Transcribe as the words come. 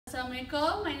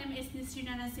Assalamualaikum. My name is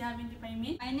Nisrina Nazihah binti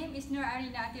Paimin. My name is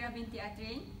Ariena Atira binti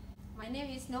Atrin. My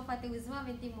name is Uzma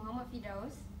binti Mohamad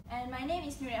Firdaus. And my name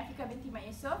is Nureen Afiqah binti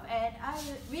Yusoff, and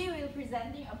we will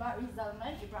presenting about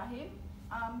Rizalman Ibrahim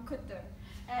Couture.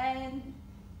 And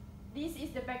this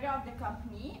is the background of the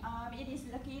company. It is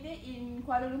located in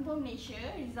Kuala Lumpur, Malaysia.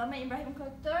 Rizalman Ibrahim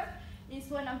Couture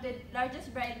is one of the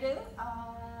largest bridal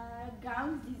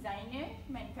gowns designer,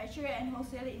 manufacturer and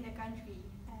wholesaler in the country.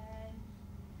 And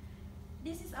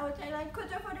this is our tagline,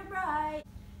 Couture for the bride.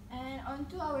 And on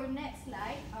to our next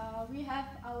slide, we have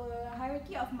our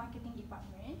hierarchy of marketing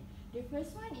department. The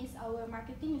first one is our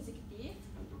marketing executive,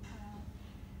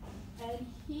 and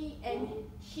she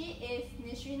is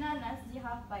Nisrina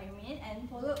Nazihah Paimin, and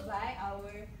followed by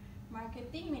our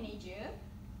marketing manager,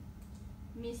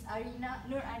 Miss Ariena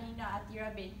Atira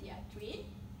binti Atrin,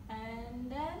 and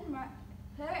then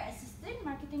her assistant,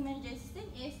 marketing manager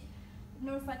assistant is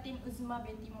Fatin Uzma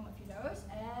binti Mohamad Firdaus,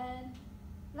 and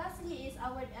lastly is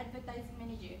our advertising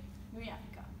manager, Nureen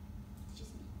Afiqah, which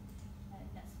is me. And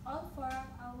that's all for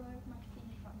our marketing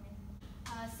department.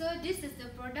 So this is the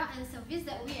product and service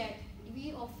that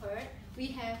we offer.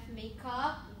 We have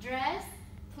makeup, dress,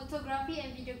 photography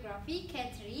and videography,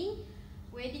 catering,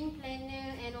 wedding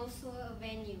planner, and also a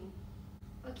venue.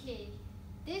 Okay,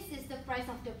 this is the price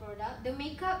of the product. The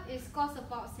makeup is cost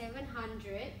about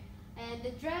 700, and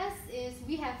the dress is,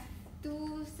 we have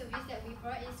two service that we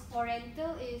provide. Is for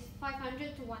rental is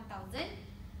 500 to 1,000.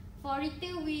 For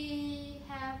retail we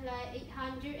have like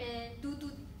 800 and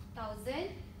 2,000.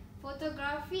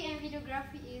 Photography and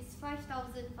videography is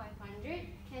 5,500.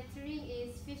 Catering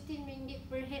is 15 ringgit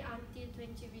per head until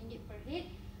 20 ringgit per head.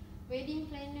 Wedding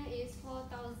planner is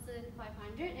 4,500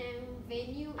 and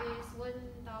venue is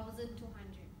 1,200.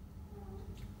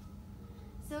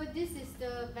 So this is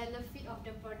the benefit of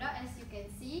the product, as you can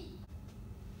see.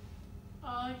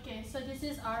 Okay, so this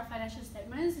is our financial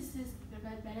statements. This is the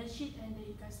balance sheet and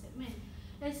the income statement.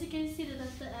 As you can see, the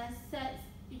total assets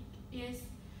is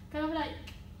kind of like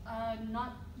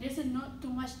there's not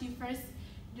too much difference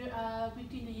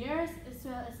between the years, as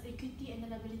well as equity and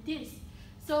the liabilities.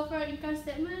 So for income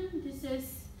statement, this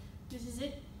is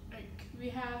it. Like we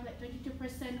have like 22%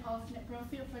 of net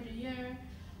profit for the year,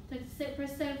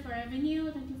 36% for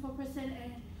revenue, 24%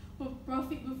 and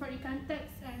profit before income tax,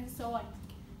 and so on.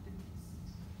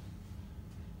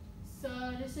 So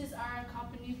this is our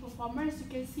company performance. You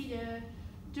can see there's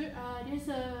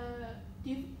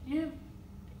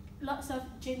lots of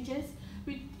changes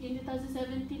in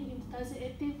 2017 and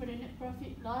 2018 for the net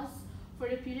profit loss for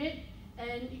the period,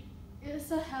 and it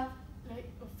also have like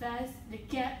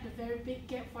the very big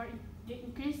gap for the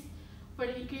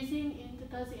increasing in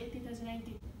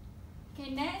 2018-2019.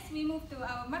 Okay, next we move to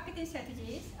our marketing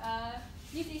strategies.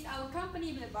 This is our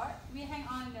company billboard. We hang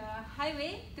on the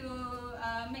highway to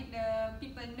make the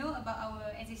people know about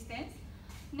our existence.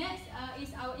 Next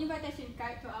is our invitation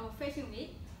card to our fashion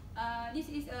week. This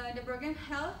is the program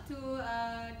held to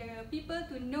the people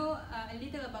to know a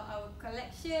little about our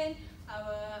collection,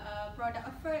 our product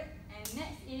offered. And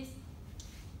next is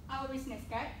our business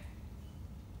card.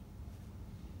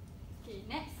 Okay,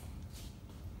 next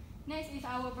is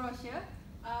our brochure.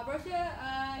 Brochure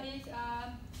is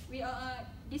we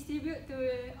distribute to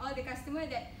all the customers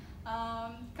that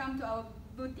come to our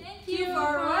boutique. Thank you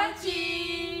for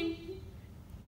watching.